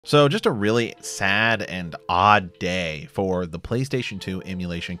So just a really sad and odd day for the PlayStation 2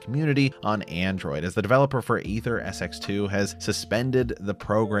 emulation community on Android, as the developer for AetherSX2 has suspended the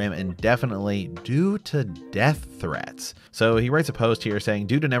program indefinitely due to death threats. So he writes a post here saying,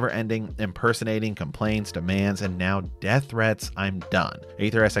 due to never-ending impersonating, complaints, demands, and now death threats, I'm done.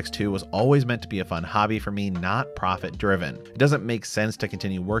 AetherSX2 was always meant to be a fun hobby for me, not profit-driven. It doesn't make sense to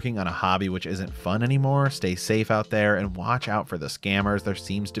continue working on a hobby which isn't fun anymore. Stay safe out there and watch out for the scammers. There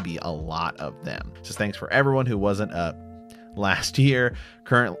seems to be a lot of them. Just thanks for everyone who wasn't up last year.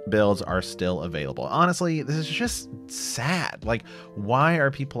 Current builds are still available. Honestly, this is just sad. Like, why are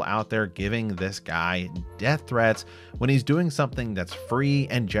people out there giving this guy death threats when he's doing something that's free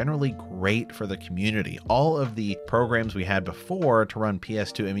and generally great for the community? All of the programs we had before to run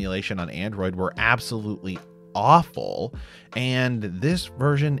PS2 emulation on Android were absolutely awful, and this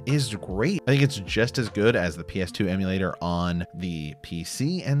version is great. I think it's just as good as the PS2 emulator on the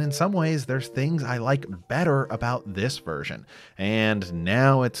PC, and in some ways there's things I like better about this version, and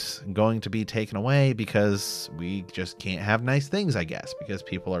now it's going to be taken away because we just can't have nice things, I guess, because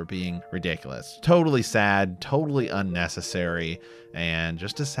people are being ridiculous. Totally sad, totally unnecessary, and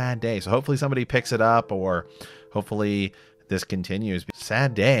just a sad day. So hopefully somebody picks it up, or hopefully this continues.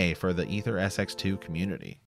 Sad day for the AetherSX2 community.